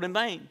name of the Lord in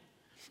vain.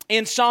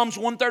 In Psalms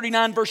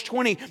 139 verse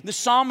 20, the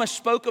psalmist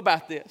spoke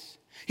about this.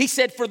 He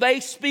said, "For they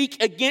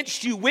speak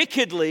against you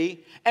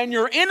wickedly, and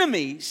your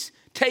enemies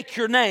take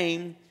your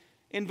name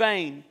in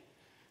vain."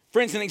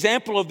 Friends, an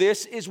example of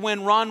this is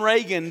when Ron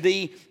Reagan,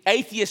 the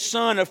atheist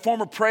son of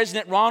former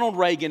President Ronald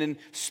Reagan and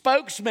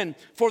spokesman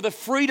for the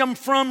Freedom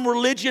From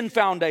Religion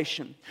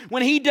Foundation,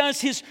 when he does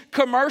his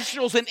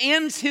commercials and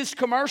ends his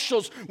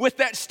commercials with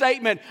that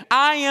statement,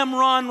 "I am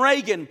Ron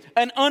Reagan,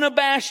 an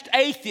unabashed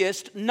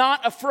atheist,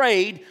 not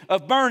afraid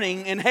of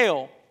burning in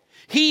hell."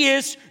 He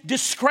is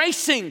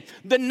disgracing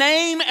the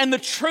name and the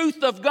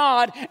truth of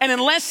God, and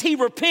unless he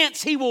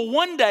repents, he will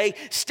one day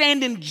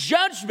stand in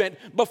judgment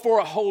before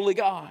a holy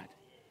God.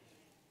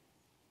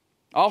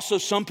 Also,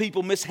 some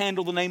people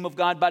mishandle the name of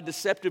God by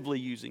deceptively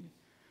using.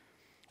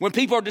 When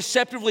people are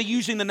deceptively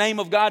using the name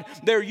of God,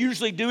 they're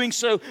usually doing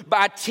so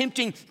by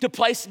attempting to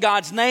place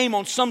God's name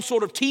on some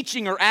sort of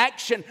teaching or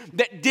action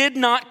that did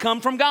not come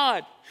from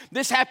God.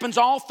 This happens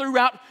all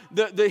throughout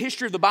the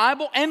history of the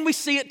Bible, and we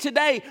see it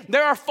today.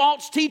 There are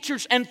false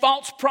teachers and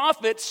false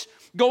prophets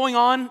going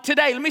on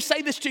today. Let me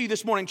say this to you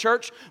this morning,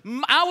 church.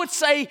 I would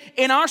say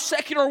in our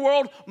secular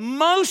world,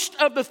 most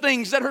of the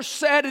things that are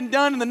said and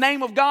done in the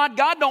name of God,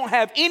 God don't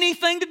have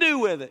anything to do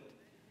with it.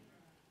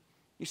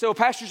 You say, "Well,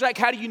 Pastor Zac,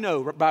 how do you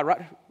know?"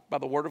 By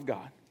the Word of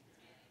God.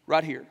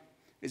 Right here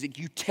is that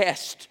you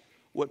test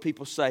what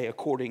people say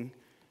according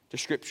to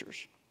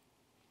Scriptures.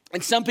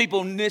 And some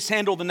people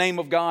mishandle the name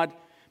of God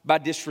by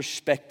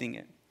disrespecting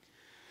it.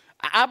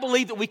 I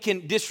believe that we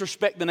can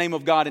disrespect the name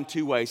of God in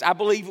two ways. I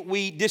believe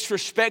we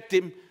disrespect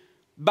him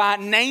by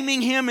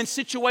naming him in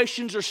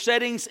situations or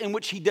settings in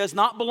which he does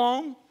not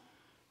belong.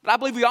 But I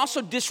believe we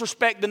also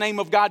disrespect the name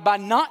of God by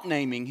not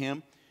naming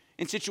him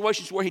in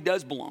situations where he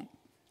does belong.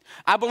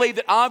 I believe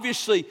that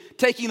obviously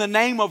taking the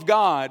name of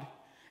God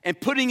and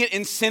putting it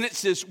in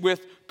sentences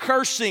with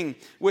cursing,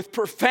 with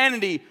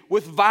profanity,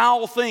 with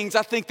vile things,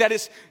 I think that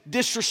is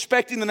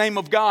disrespecting the name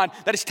of God.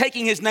 That is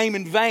taking his name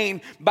in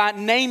vain by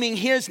naming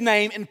his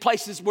name in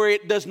places where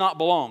it does not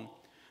belong.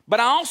 But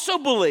I also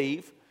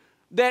believe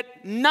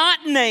that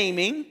not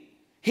naming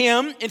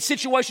him in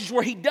situations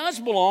where he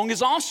does belong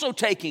is also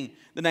taking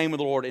the name of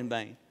the Lord in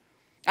vain.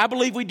 I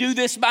believe we do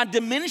this by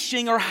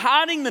diminishing or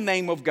hiding the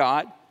name of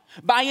God,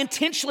 by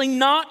intentionally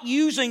not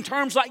using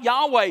terms like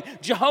Yahweh,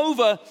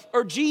 Jehovah,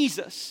 or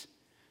Jesus.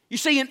 You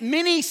see, in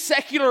many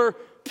secular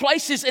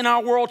places in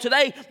our world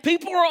today,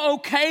 people are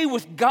okay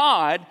with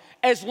God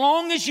as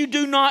long as you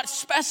do not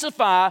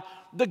specify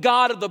the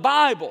God of the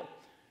Bible.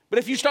 But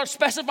if you start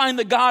specifying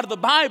the God of the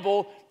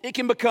Bible, it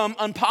can become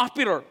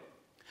unpopular.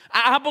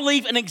 I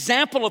believe an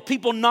example of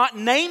people not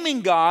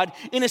naming God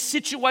in a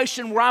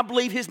situation where I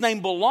believe his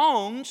name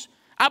belongs,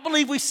 I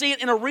believe we see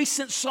it in a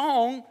recent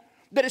song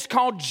that is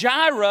called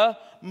Jireh,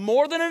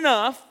 More Than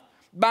Enough,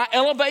 by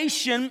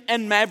Elevation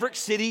and Maverick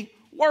City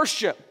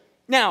Worship.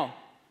 Now,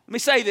 let me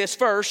say this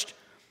first.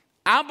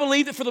 I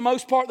believe that for the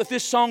most part that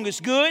this song is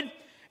good,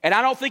 and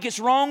I don't think it's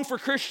wrong for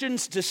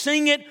Christians to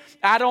sing it.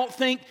 I don't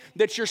think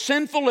that you're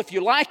sinful if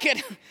you like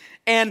it.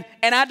 And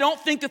I don't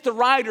think that the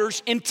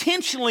writers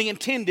intentionally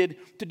intended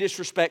to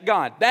disrespect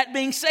God. That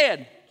being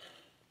said,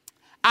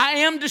 I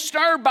am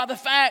disturbed by the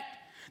fact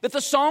that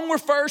the song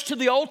refers to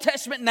the Old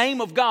Testament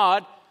name of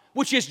God,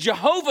 which is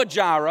Jehovah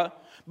Jireh,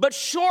 but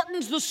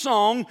shortens the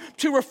song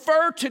to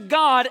refer to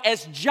God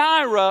as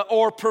Jireh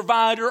or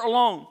provider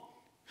alone.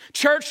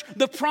 Church,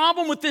 the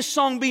problem with this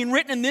song being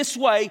written in this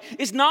way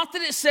is not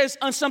that it says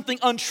something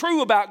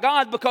untrue about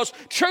God, because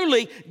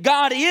truly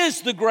God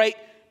is the great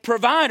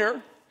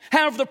provider.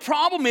 However, the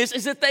problem is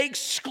that they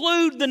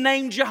exclude the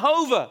name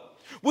Jehovah,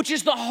 which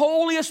is the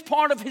holiest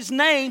part of his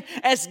name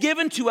as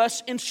given to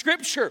us in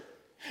Scripture.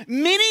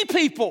 Many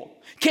people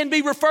can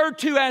be referred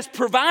to as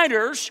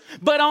providers,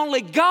 but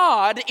only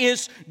God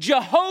is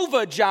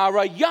Jehovah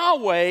Jireh,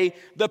 Yahweh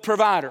the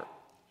provider.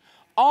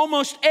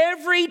 Almost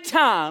every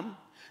time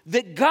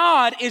that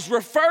God is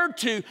referred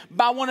to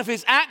by one of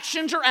his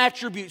actions or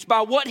attributes,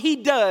 by what he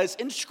does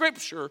in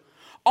Scripture,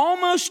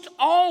 almost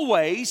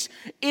always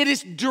it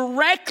is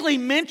directly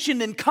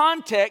mentioned in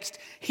context,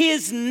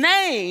 his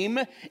name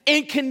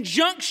in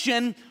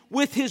conjunction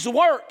with his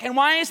work. And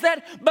why is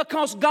that?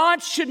 Because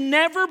God should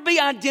never be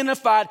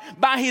identified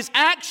by his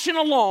action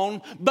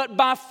alone, but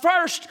by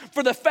first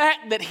for the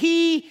fact that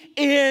he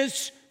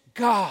is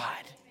God.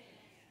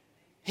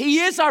 He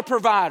is our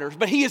provider,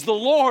 but he is the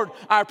Lord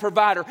our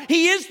provider.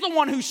 He is the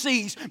one who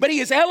sees, but he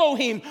is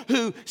Elohim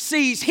who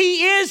sees.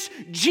 He is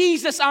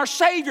Jesus our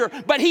Savior,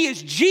 but he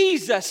is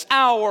Jesus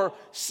our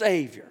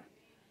Savior.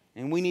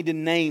 And we need to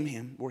name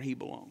him where he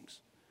belongs.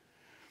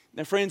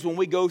 Now, friends, when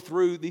we go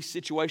through these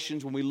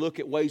situations, when we look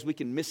at ways we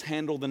can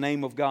mishandle the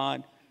name of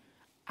God,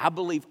 I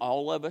believe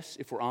all of us,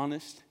 if we're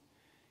honest,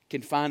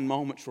 can find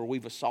moments where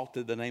we've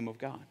assaulted the name of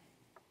God.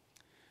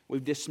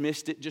 We've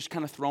dismissed it, just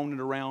kind of thrown it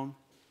around,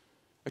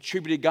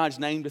 attributed God's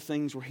name to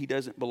things where He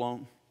doesn't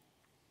belong.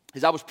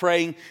 As I was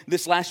praying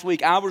this last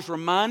week, I was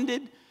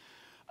reminded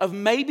of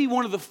maybe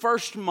one of the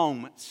first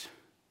moments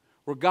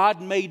where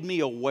God made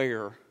me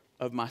aware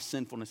of my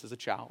sinfulness as a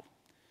child.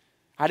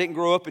 I didn't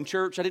grow up in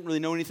church. I didn't really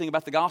know anything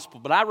about the gospel.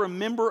 But I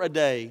remember a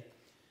day,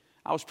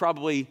 I was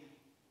probably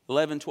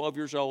 11, 12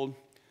 years old.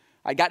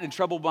 I got in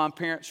trouble by my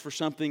parents for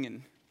something,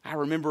 and I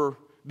remember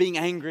being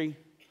angry,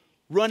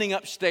 running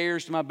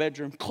upstairs to my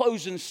bedroom,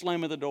 closing and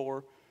slamming the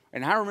door.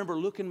 And I remember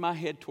looking my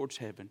head towards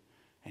heaven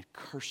and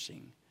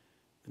cursing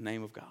the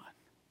name of God.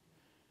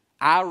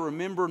 I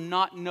remember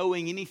not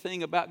knowing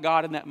anything about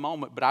God in that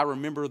moment, but I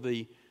remember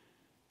the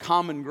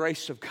common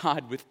grace of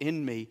God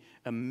within me.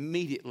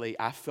 Immediately,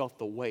 I felt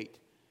the weight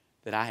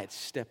that I had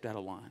stepped out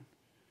of line,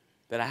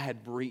 that I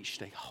had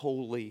breached a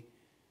holy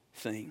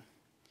thing.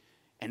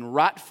 And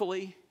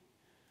rightfully,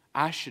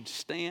 I should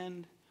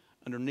stand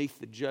underneath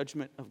the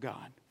judgment of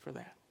God for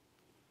that.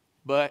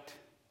 But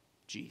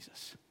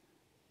Jesus,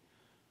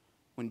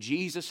 when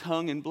Jesus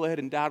hung and bled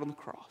and died on the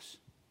cross,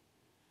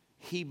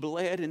 He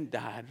bled and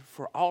died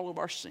for all of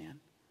our sin,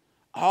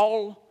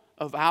 all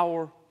of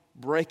our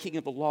breaking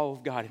of the law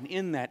of God, and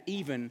in that,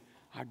 even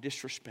our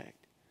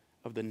disrespect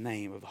of the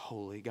name of the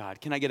holy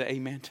God. Can I get an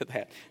amen to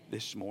that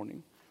this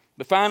morning?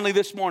 But finally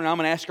this morning, I'm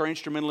going to ask our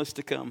instrumentalists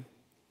to come.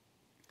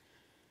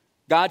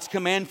 God's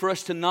command for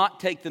us to not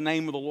take the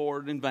name of the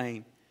Lord in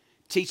vain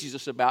teaches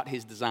us about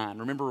His design.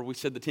 Remember, we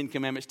said the Ten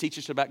Commandments teach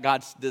us about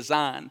God's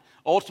design.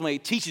 Ultimately,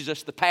 it teaches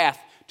us the path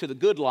to the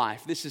good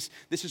life. This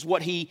is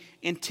what He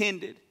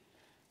intended.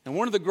 And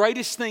one of the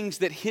greatest things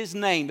that His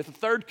name, that the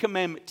third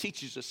commandment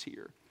teaches us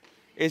here,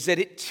 is that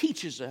it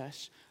teaches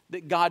us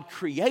that God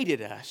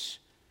created us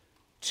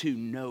to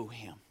know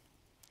Him.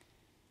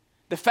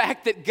 The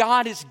fact that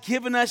God has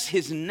given us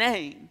His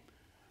name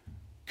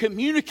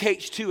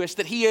communicates to us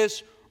that He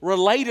is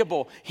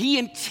relatable. He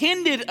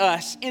intended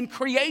us in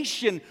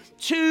creation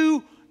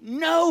to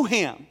know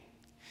Him.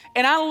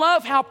 And I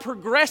love how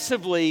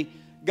progressively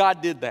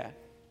God did that.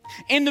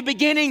 In the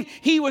beginning,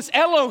 He was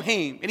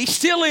Elohim, and He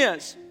still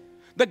is.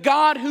 The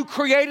God who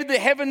created the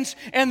heavens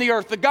and the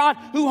earth. The God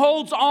who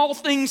holds all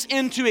things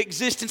into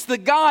existence. The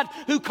God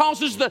who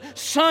causes the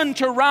sun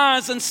to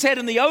rise and set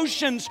and the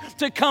oceans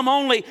to come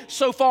only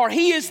so far.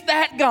 He is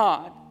that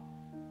God.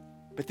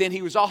 But then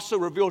He was also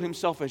revealed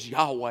Himself as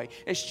Yahweh,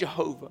 as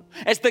Jehovah,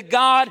 as the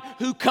God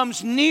who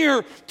comes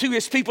near to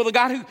His people, the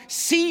God who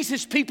sees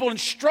His people in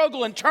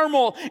struggle and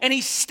turmoil, and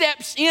He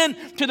steps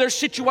into their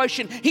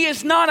situation. He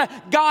is not a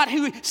God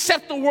who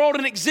set the world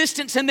in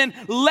existence and then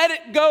let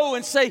it go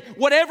and say,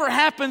 whatever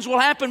happens will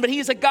happen, but He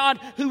is a God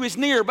who is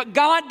near. But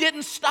God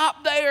didn't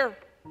stop there.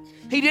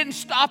 He didn't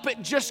stop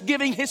at just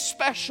giving His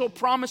special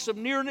promise of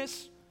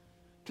nearness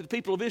to the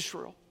people of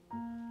Israel.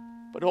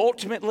 But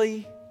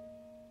ultimately,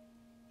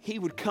 He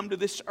would come to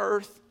this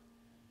earth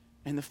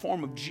in the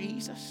form of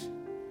Jesus,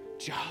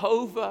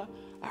 Jehovah,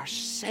 our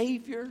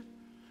Savior,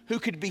 who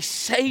could be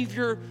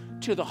Savior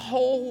to the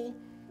whole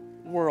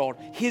world.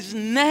 His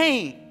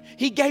name,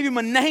 He gave Him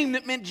a name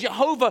that meant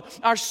Jehovah,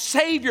 our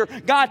Savior.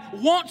 God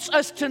wants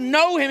us to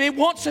know Him. He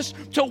wants us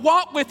to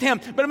walk with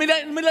Him. But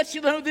let me let you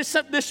know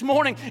this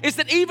morning, is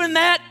that even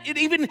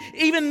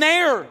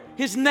there,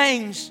 His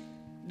names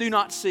do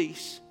not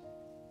cease.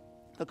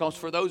 Because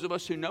for those of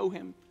us who know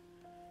Him,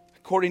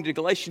 according to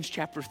Galatians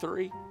chapter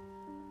 3,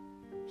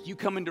 you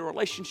come into a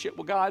relationship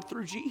with God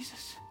through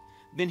Jesus.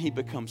 Then He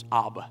becomes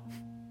Abba.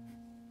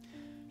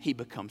 He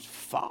becomes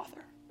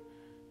Father.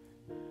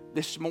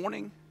 This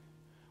morning,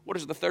 what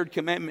does the third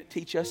commandment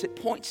teach us? It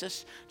points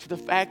us to the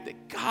fact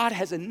that God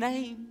has a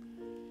name.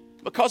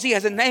 Because He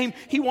has a name,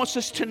 He wants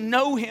us to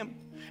know Him.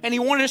 And He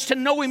wanted us to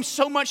know Him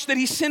so much that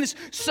He sent His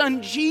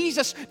Son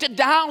Jesus to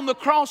die on the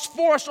cross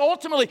for us,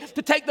 ultimately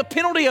to take the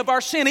penalty of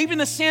our sin, even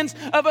the sins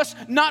of us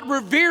not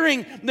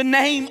revering the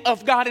name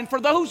of God. And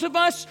for those of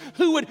us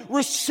who would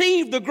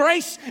receive the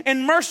grace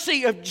and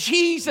mercy of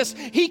Jesus,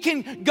 He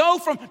can go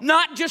from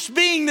not just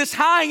being this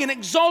high and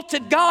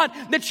exalted God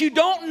that you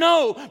don't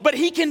know, but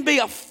He can be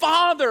a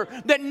Father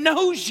that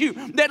knows you,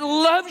 that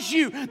loves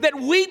you, that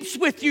weeps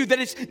with you, that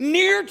is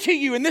near to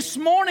you. And this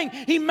morning,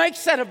 He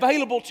makes that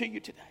available to you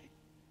today.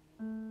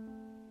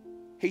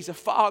 He's a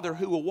Father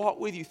who will walk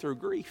with you through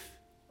grief.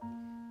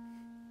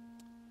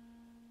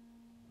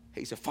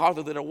 He's a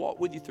Father that will walk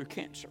with you through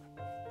cancer.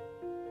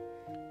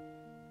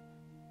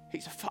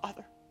 He's a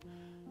Father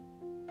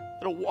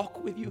that will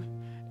walk with you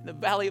in the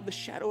valley of the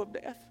shadow of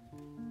death.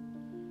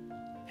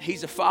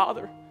 He's a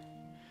Father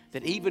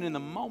that even in the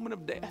moment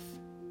of death,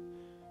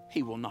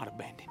 He will not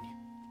abandon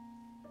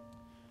you.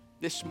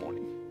 This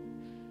morning,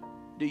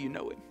 do you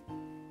know Him?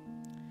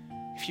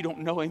 If you don't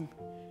know Him,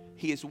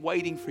 He is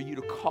waiting for you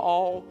to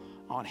call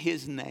on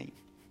His name.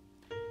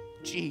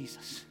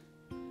 Jesus,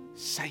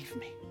 save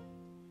me.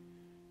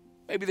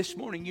 Maybe this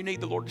morning you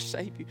need the Lord to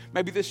save you.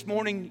 Maybe this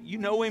morning you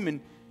know Him and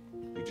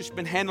you've just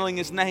been handling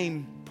His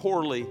name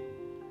poorly.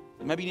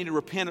 And maybe you need to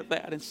repent of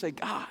that and say,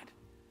 God,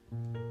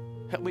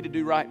 help me to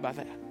do right by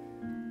that.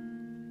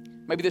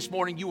 Maybe this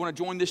morning you want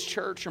to join this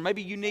church, or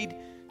maybe you need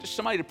just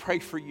somebody to pray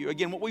for you.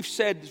 Again, what we've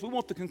said is we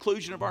want the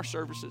conclusion of our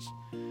services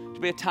to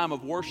be a time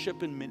of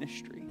worship and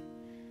ministry.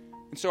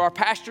 And so our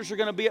pastors are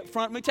going to be up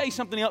front. Let me tell you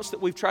something else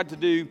that we've tried to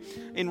do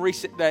in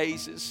recent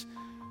days is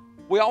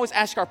we always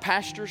ask our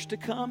pastors to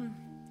come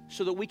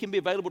so that we can be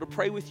available to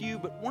pray with you.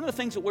 But one of the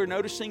things that we're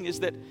noticing is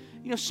that,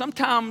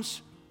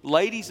 sometimes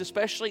ladies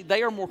especially,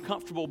 they are more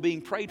comfortable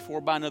being prayed for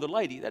by another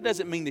lady. That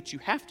doesn't mean that you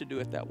have to do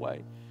it that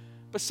way,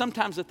 but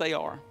sometimes that they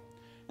are.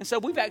 And so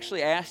we've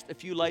actually asked a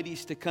few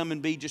ladies to come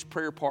and be just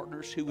prayer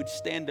partners who would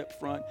stand up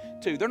front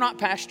too. They're not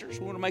pastors,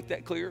 we want to make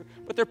that clear,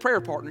 but they're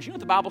prayer partners. You know what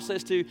the Bible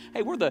says too?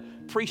 Hey, we're the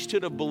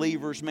priesthood of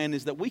believers, man,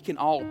 is that we can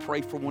all pray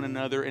for one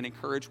another and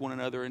encourage one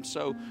another. And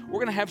so we're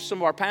going to have some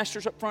of our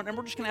pastors up front, and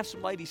we're just going to have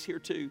some ladies here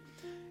too.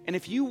 And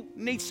if you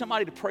need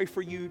somebody to pray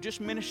for you, just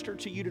minister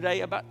to you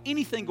today about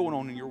anything going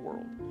on in your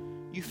world,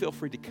 you feel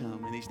free to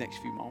come in these next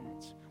few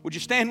moments. Would you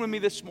stand with me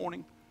this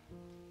morning?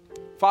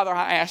 Father,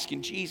 I ask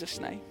in Jesus'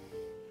 name.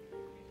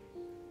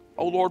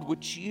 Oh, Lord,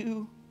 would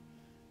you,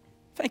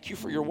 thank you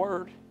for your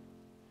word.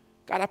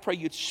 God, I pray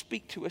you'd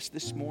speak to us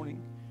this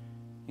morning.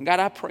 And God,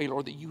 I pray,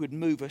 Lord, that you would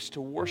move us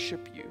to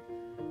worship you.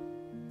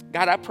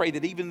 God, I pray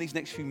that even in these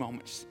next few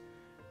moments,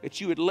 that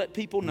you would let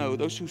people know,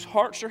 those whose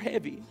hearts are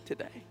heavy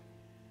today,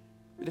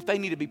 that if they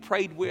need to be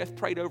prayed with,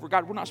 prayed over,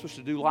 God, we're not supposed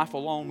to do life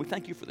alone. We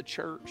thank you for the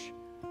church.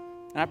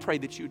 And I pray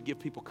that you would give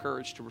people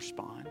courage to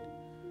respond.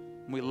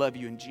 And we love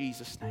you in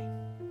Jesus' name.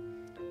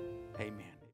 Amen.